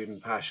food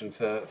and passion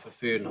for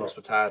food and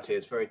hospitality,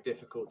 it's very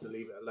difficult to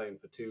leave it alone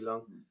for too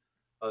long.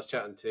 I was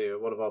chatting to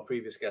one of our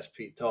previous guests,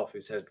 Pete Toff,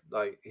 who said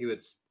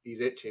he's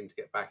itching to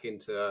get back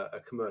into a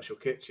commercial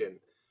kitchen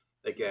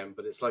again,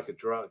 but it's like a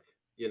drug,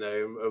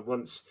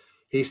 once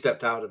he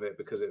stepped out of it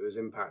because it was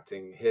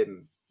impacting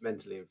him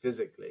mentally and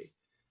physically,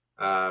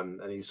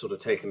 and he's sort of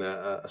taken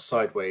a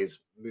sideways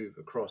move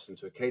across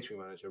into a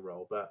catering manager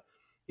role, but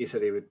he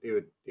said he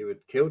would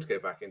kill to go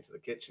back into the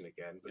kitchen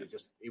again, but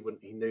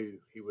he knew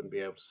he wouldn't be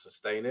able to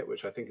sustain it,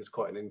 which I think is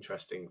quite an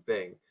interesting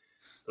thing.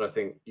 But I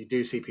think you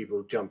do see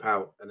people jump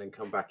out and then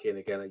come back in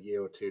again a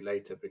year or two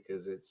later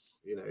because it's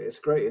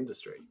a great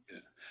industry. Yeah.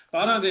 But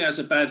I don't think that's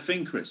a bad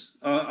thing, Chris.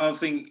 I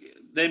think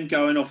them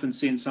going off and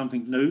seeing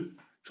something new,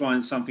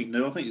 trying something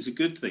new, I think it's a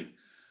good thing.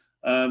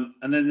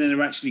 And then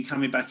they're actually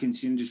coming back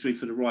into the industry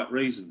for the right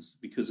reasons,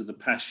 because of the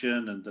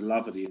passion and the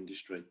love of the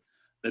industry.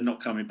 They're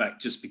not coming back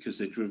just because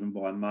they're driven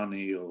by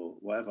money or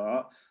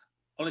whatever.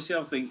 Honestly,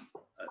 I think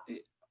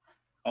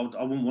I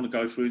wouldn't want to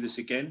go through this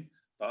again,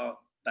 but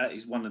that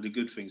is one of the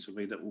good things for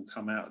me that will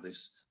come out of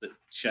this, that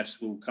chefs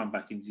will come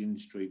back into the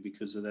industry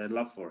because of their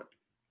love for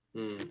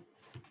it.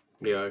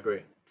 Yeah, I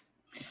agree.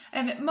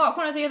 Mark,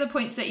 one of the other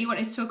points that you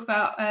wanted to talk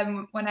about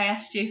when I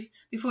asked you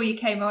before you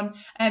came on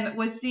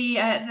was the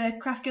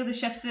Craft Guild of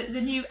Chefs, the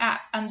new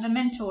app and the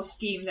mentor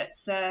scheme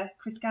that's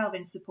Chris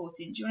Galvin's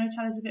supporting. Do you want to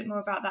tell us a bit more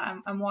about that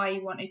and why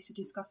you wanted to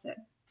discuss it?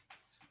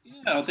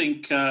 Yeah, I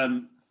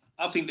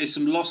think there's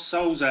some lost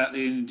souls out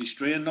there in the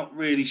industry and not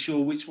really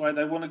sure which way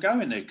they want to go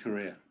in their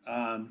career.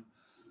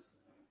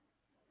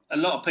 A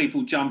lot of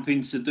people jump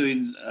into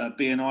doing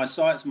B&I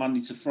sites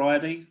Monday to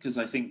Friday because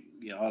they think,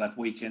 I'll have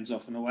weekends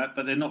off and all that,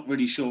 but they're not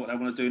really sure what they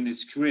want to do in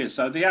this career.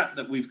 So the app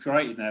that we've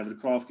created now with the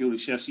Craft Guild of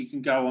Chefs, you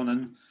can go on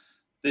and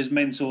there's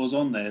mentors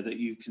on there that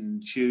you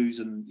can choose.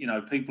 And,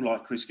 people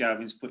like Chris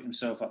Galvin's put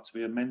himself up to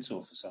be a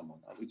mentor for someone,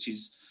 which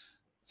is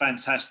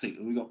fantastic.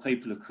 We've got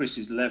people of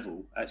Chris's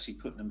level actually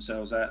putting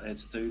themselves out there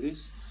to do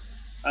this.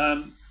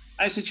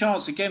 It's a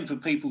chance again for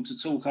people to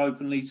talk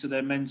openly to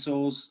their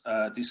mentors,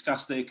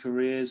 discuss their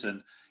careers,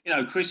 and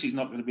Chris is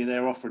not going to be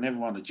there offering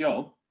everyone a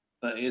job,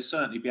 but he'll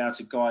certainly be able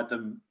to guide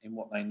them in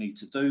what they need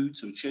to do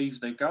to achieve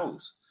their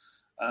goals.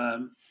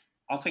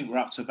 I think we're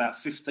up to about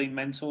 15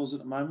 mentors at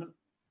the moment.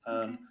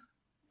 Okay.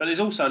 But there's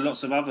also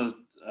lots of other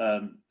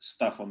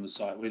stuff on the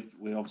site.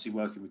 We're obviously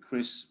working with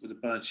Chris with the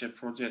Burnt Chef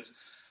project.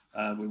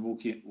 We're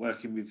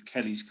working with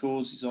Kelly's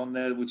Causes on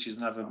there, which is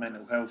another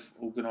mental health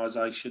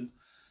organisation.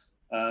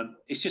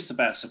 It's just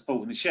about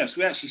supporting the chefs.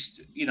 We actually,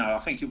 I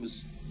think it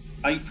was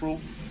April,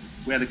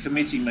 we had a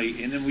committee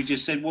meeting and we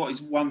just said, what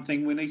is one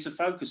thing we need to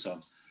focus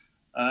on?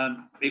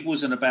 It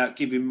wasn't about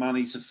giving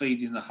money to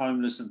feeding the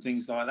homeless and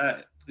things like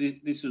that.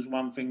 This was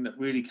one thing that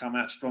really came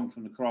out strong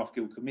from the Craft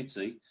Guild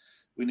committee.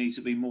 We need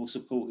to be more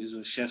supporters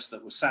of chefs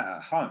that were sat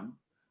at home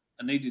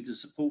and needed the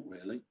support,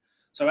 really.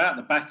 So out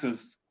the back of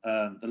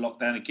the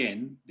lockdown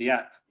again, the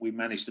app we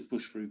managed to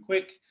push through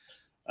quick.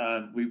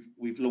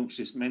 We've launched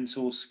this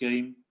mentor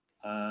scheme,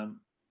 and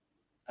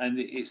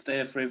it's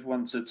there for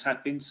everyone to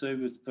tap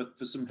into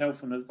for some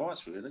help and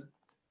advice, really.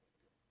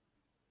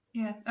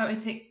 Yeah, I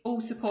think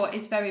all support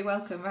is very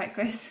welcome, right,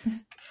 Chris?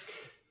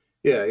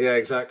 Yeah,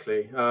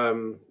 exactly. I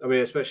mean,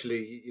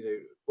 especially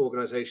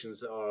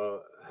organisations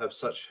that have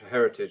such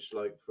heritage,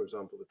 like for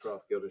example the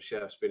Craft Guild of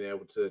Chefs, being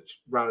able to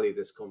rally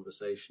this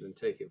conversation and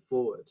take it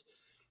forward.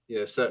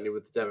 Certainly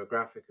with the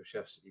demographic of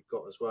chefs that you've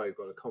got as well, you've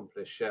got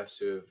accomplished chefs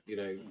who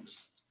have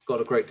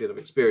got a great deal of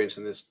experience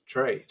in this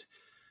trade.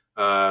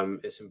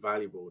 It's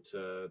invaluable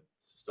to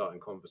starting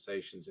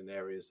conversations in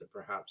areas that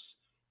perhaps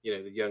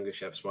the younger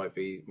chefs might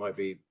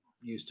be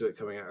used to it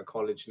coming out of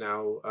college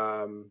now.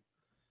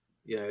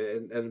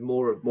 And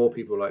more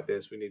people like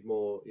this. We need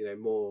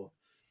more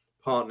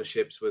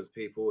partnerships with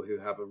people who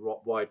have a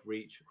wide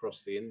reach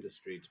across the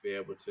industry to be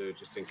able to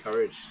just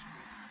encourage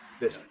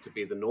this to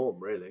be the norm,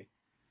 really.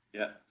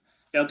 Yeah,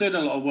 I'm doing a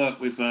lot of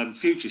work with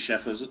future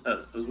chefs as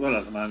well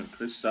at the moment,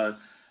 Chris. So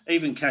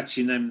even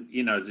catching them,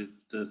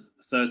 the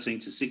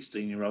 13 to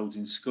 16-year-olds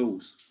in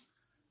schools,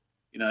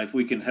 if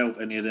we can help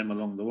any of them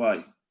along the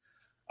way.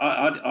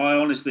 I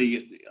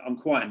honestly, I'm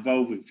quite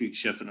involved with Future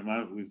Chef at the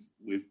moment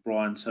with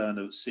Brian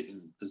Turner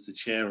sitting as the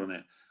chair on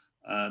it.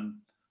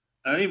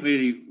 I didn't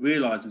really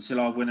realise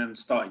until I went and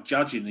started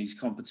judging these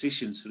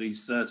competitions for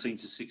these 13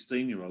 to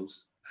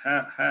 16-year-olds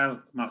how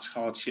much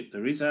hardship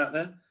there is out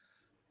there.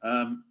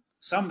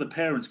 Some of the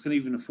parents couldn't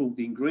even afford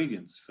the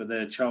ingredients for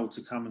their child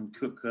to come and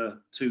cook a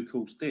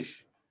 2-course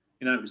dish.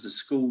 It was the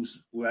schools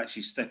who were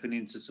actually stepping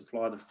in to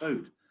supply the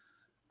food.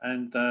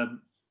 And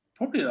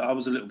probably I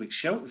was a little bit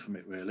sheltered from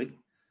it, really.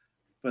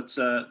 But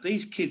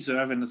these kids are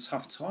having a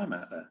tough time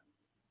out there,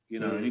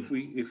 and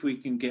if we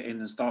can get in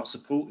and start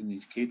supporting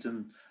these kids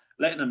and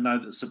letting them know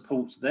that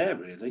support's there,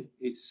 really,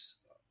 it's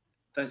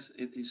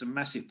a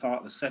massive part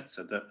of the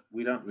sector that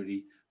we don't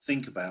really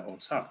think about or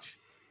touch.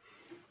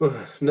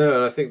 Well, no,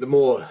 and I think the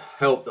more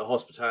help that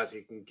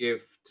hospitality can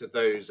give to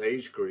those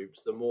age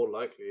groups, the more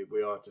likely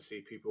we are to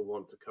see people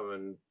want to come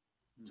and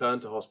turn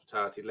to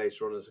hospitality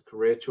later on as a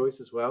career choice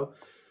as well.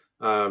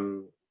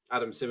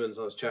 Adam Simmons,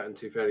 I was chatting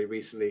to fairly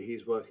recently,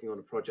 he's working on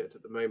a project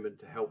at the moment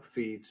to help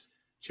feed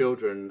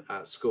children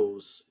at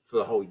schools for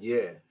the whole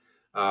year,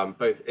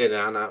 both in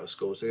and out of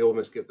school. So they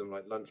almost give them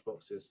like lunch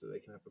boxes that they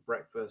can have for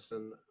breakfast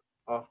and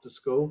after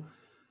school.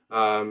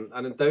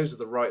 And those are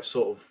the right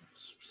sort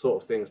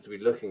of things to be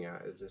looking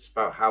at. It's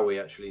about how we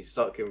actually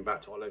start giving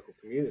back to our local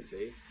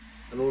community,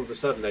 and all of a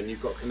sudden, then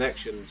you've got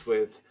connections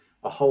with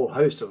a whole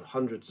host of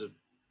hundreds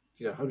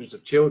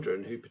of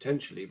children who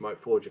potentially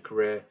might forge a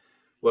career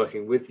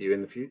working with you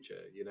in the future.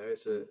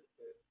 It's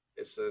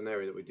an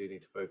area that we do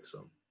need to focus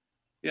on.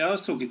 Yeah, I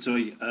was talking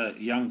to a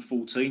young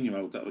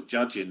 14-year-old that was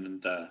judging,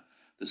 and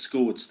the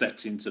school had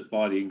stepped in to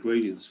buy the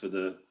ingredients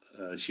for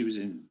she was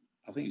in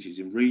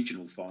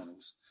regional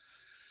finals.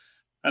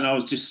 And I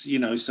was just,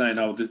 saying,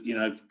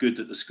 good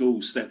that the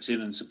school stepped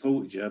in and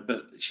supported you.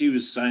 But she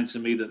was saying to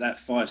me that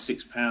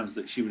 £5-6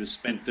 that she would have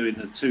spent doing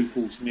a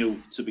 2-course meal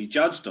to be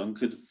judged on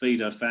could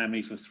feed her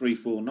family for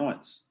 3-4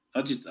 nights.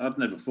 I'd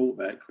never thought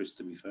about it, Chris,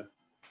 to be fair.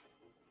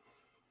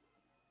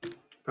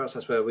 Perhaps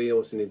that's where we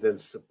also need the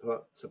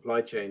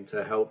supply chain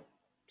to help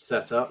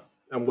set up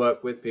and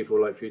work with people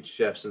like Future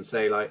Chefs and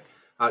say, like,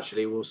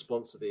 actually, we'll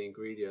sponsor the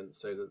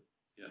ingredients so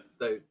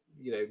that,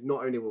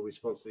 not only will we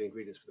sponsor the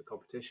ingredients for the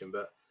competition,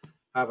 but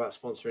how about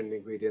sponsoring the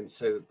ingredients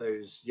so that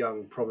those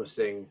young,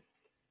 promising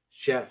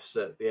chefs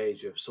at the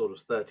age of sort of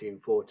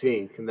 13,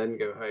 14 can then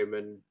go home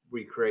and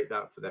recreate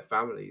that for their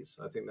families?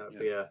 I think that'd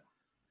be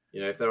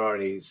if there are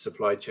any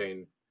supply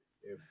chain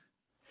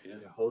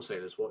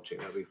wholesalers watching,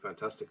 that'd be a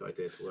fantastic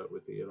idea to work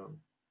with you on.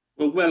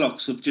 Well,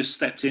 Wellox have just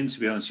stepped in, to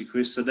be honest with you,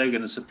 Chris, so they're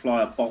going to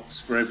supply a box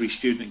for every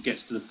student that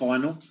gets to the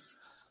final.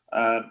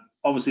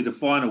 Obviously, the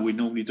final we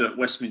normally do at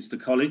Westminster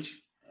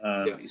College.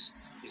 It's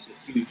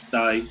a huge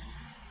day.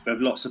 We have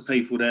lots of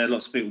people there,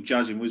 lots of people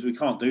judging. We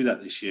can't do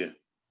that this year.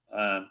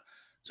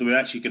 So we're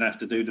actually going to have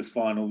to do the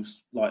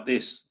finals like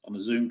this on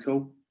a Zoom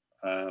call.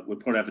 We'll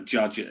probably have a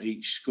judge at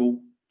each school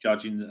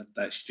judging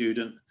that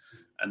student,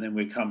 and then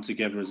we come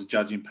together as a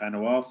judging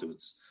panel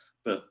afterwards.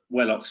 But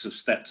Wellox have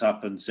stepped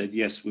up and said,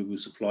 yes, we will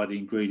supply the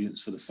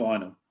ingredients for the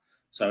final.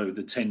 So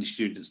the 10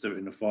 students that are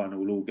in the final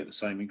will all get the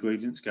same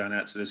ingredients going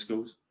out to their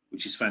schools,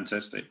 which is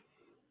fantastic.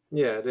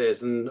 Yeah, it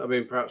is. And I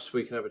mean, perhaps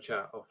we can have a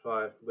chat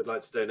offline. We'd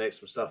like to donate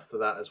some stuff for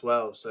that as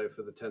well. So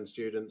for the 10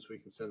 students, we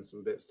can send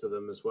some bits to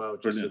them as well,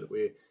 just Brilliant. so that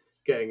we're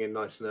getting in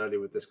nice and early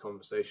with this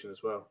conversation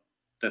as well.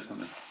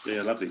 Definitely.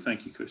 Yeah, lovely.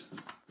 Thank you, Chris.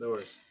 No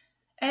worries.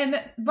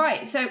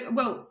 Right. So,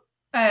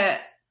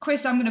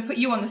 Chris, I'm going to put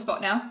you on the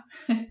spot now.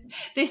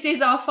 This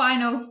is our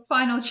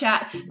final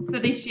chat for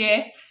this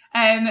year.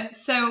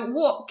 So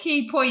what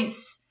key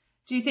points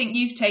do you think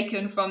you've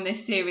taken from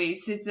this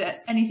series? Is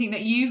there anything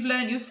that you've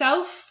learned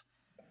yourself?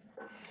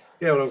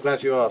 Yeah, well, I'm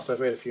glad you asked. I've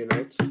made a few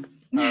notes.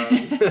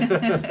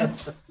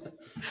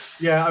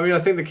 Yeah, I mean,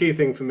 I think the key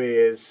thing for me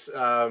is,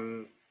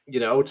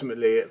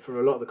 ultimately, from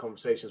a lot of the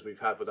conversations we've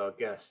had with our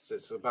guests,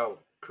 it's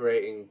about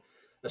creating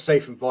a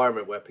safe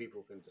environment where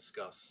people can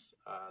discuss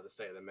the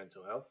state of their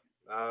mental health.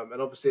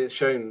 And obviously, it's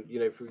shown,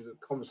 through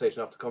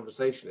conversation after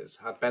conversation, it's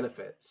had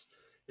benefits.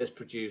 It's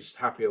produced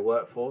happier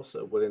workforce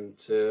that are willing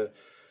to,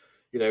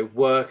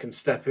 work and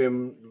step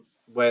in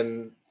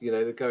when,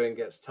 the going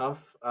gets tough.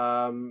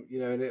 And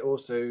it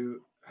also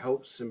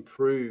helps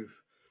improve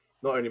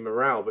not only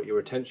morale, but your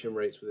retention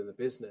rates within the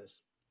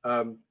business.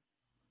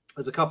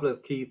 There's a couple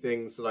of key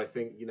things that I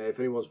think, if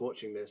anyone's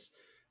watching this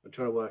and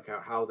trying to work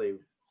out how they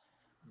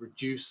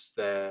reduce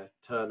their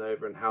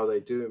turnover and how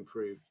they do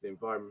improve the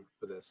environment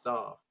for their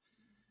staff,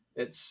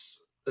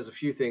 there's a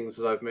few things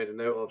that I've made a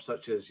note of,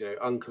 such as,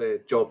 unclear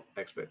job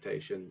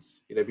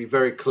expectations. Be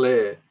very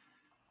clear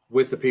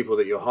with the people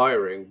that you're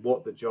hiring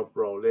what the job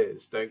role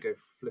is. Don't go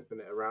flipping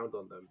it around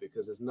on them,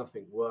 because there's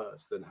nothing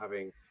worse than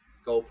having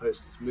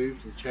goalposts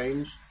moved and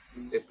changed.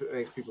 It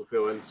makes people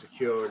feel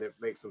insecure and it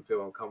makes them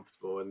feel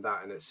uncomfortable, and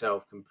that in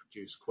itself can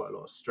produce quite a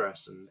lot of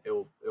stress and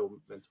ill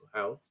mental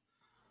health.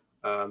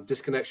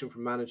 Disconnection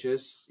from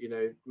managers.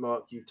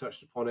 Mark, you've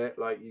touched upon it.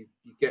 Like you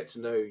get to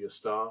know your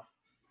staff.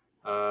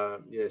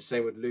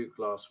 Same with Luke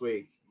last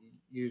week.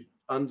 You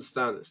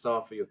understand that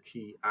staff are your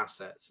key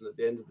assets, and at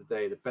the end of the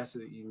day, the better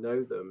that you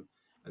know them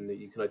and that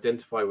you can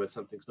identify when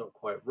something's not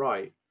quite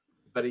right,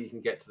 the better you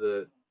can get to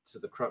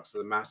the crux of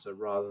the matter,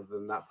 rather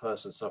than that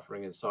person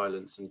suffering in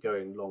silence and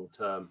going long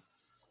term,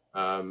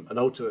 and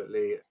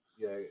ultimately,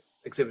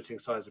 exhibiting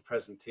signs of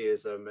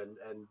presenteeism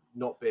and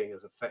not being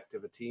as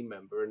effective a team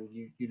member, and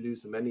you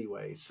lose them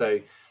anyway. So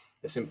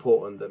it's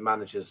important that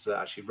managers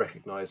actually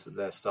recognise that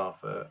their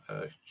staff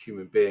are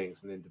human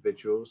beings and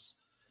individuals.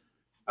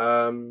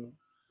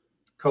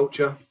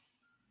 Culture,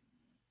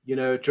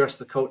 address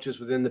the cultures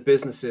within the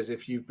businesses.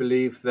 If you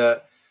believe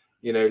that,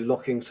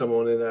 locking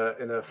someone in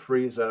a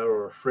freezer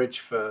or a fridge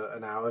for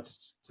an hour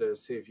to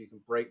see if you can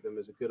break them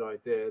is a good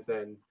idea,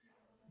 then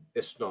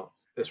it's not.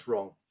 It's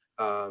wrong.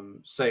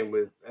 Same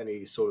with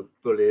any sort of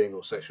bullying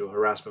or sexual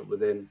harassment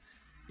within,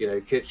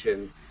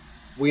 kitchen.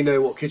 We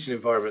know what kitchen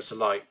environments are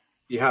like.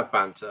 You have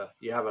banter,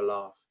 you have a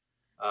laugh,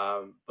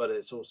 but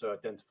it's also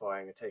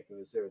identifying and taking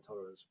the zero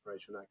tolerance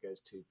approach when that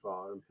goes too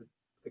far. And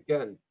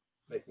again,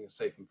 making a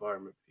safe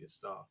environment for your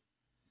staff.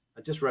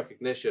 And just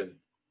recognition,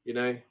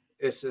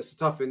 it's a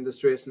tough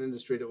industry. It's an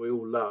industry that we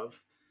all love,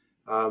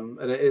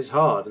 and it is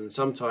hard. And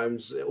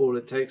sometimes all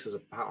it takes is a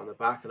pat on the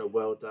back and a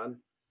well done.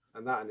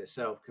 And that in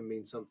itself can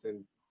mean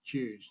something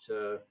huge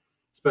to,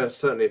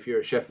 certainly if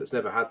you're a chef that's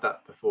never had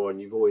that before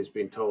and you've always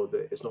been told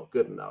that it's not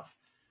good enough,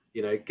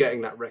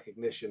 getting that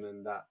recognition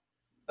and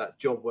that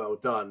job well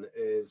done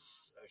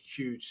is a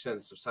huge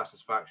sense of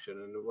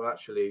satisfaction, and it will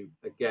actually,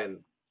 again,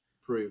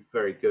 prove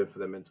very good for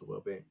their mental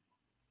well-being.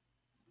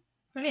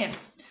 Brilliant.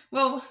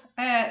 Well,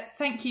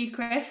 thank you,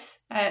 Chris.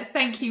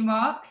 Thank you,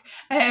 Mark.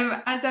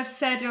 As I've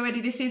said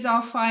already, this is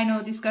our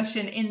final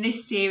discussion in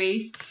this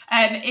series.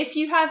 If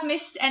you have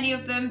missed any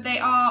of them, they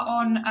are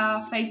on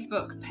our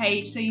Facebook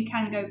page, so you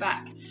can go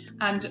back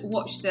and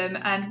watch them.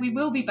 And we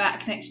will be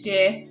back next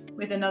year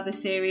with another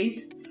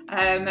series.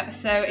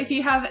 So if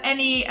you have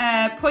any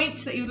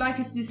points that you'd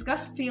like us to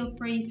discuss, feel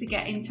free to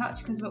get in touch,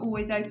 because we're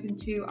always open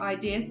to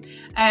ideas.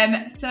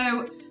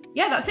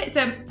 Yeah, that's it.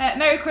 So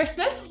Merry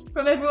Christmas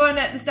from everyone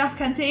at the staff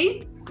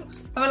canteen.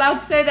 I'm allowed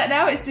to say that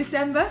now, it's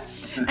December.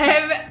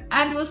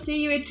 And we'll see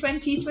you in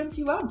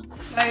 2021.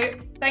 So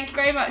thank you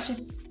very much.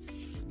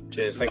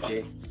 Cheers, thank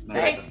you.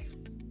 Thanks.